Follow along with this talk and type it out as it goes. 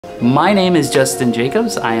My name is Justin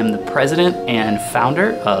Jacobs. I am the president and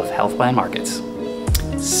founder of Health Plan Markets.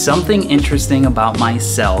 Something interesting about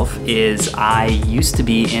myself is I used to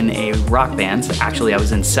be in a rock band. Actually, I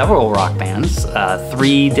was in several rock bands,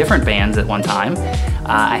 3 different bands at one time.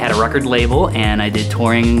 I had a record label and I did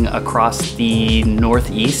touring across the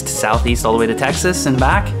Northeast, Southeast, all the way to Texas and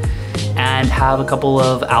back, and have a couple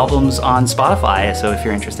of albums on Spotify. So if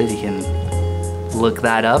you're interested, you can look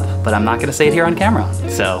that up, but I'm not gonna say it here on camera.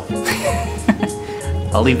 So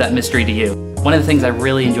I'll leave that mystery to you. One of the things I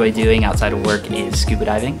really enjoy doing outside of work is scuba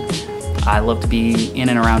diving. I love to be in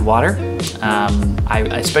and around water. I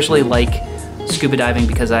especially like scuba diving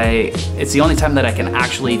because it's the only time that I can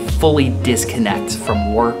actually fully disconnect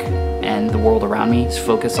from work and the world around me,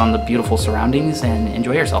 focus on the beautiful surroundings and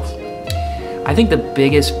enjoy yourself. I think the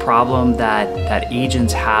biggest problem that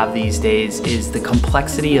agents have these days is the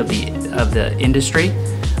complexity of the industry.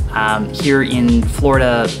 Here in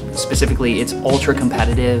Florida specifically, it's ultra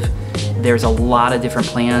competitive. There's a lot of different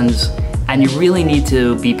plans, and you really need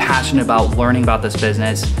to be passionate about learning about this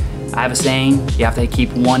business. I have a saying, you have to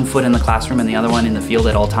keep one foot in the classroom and the other one in the field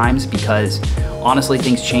at all times, because honestly,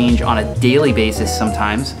 things change on a daily basis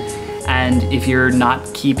sometimes. And if you're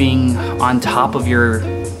not keeping on top of your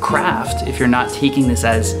craft, if you're not taking this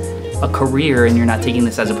as a career and you're not taking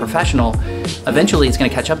this as a professional, eventually it's going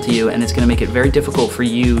to catch up to you, and it's going to make it very difficult for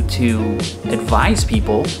you to advise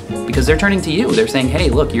people because they're turning to you. They're saying, hey,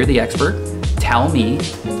 look, you're the expert. Tell me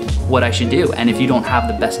what I should do. And if you don't have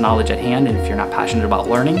the best knowledge at hand, and if you're not passionate about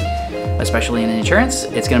learning, especially in insurance,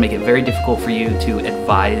 it's going to make it very difficult for you to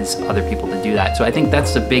advise other people to do that. So I think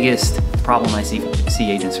that's the biggest problem I see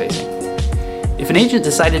agents facing. If an agent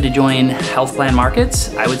decided to join Health Plan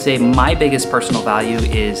Markets, I would say my biggest personal value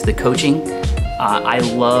is the coaching. I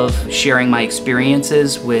love sharing my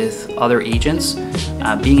experiences with other agents.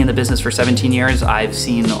 Being in the business for 17 years, I've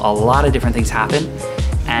seen a lot of different things happen,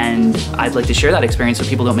 and I'd like to share that experience so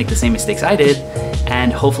people don't make the same mistakes I did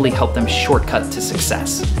and hopefully help them shortcut to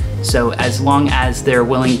success. So as long as they're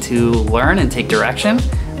willing to learn and take direction,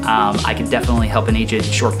 I can definitely help an agent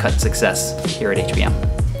shortcut success here at HPM.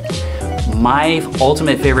 My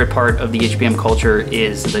ultimate favorite part of the HPM culture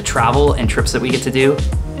is the travel and trips that we get to do.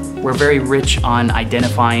 We're very rich on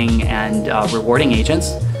identifying and rewarding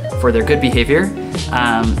agents for their good behavior,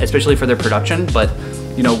 especially for their production. But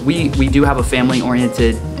you know, we do have a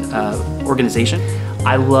family-oriented organization.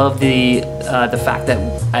 I love the fact that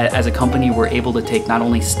as a company we're able to take not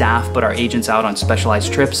only staff but our agents out on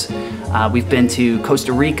specialized trips. We've been to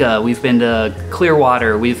Costa Rica, we've been to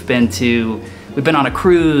Clearwater, we've been on a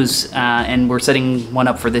cruise, and we're setting one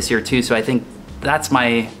up for this year too. So I think that's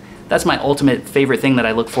my ultimate favorite thing that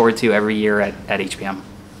I look forward to every year at HPM.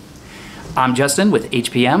 I'm Justin with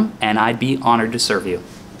HPM, and I'd be honored to serve you.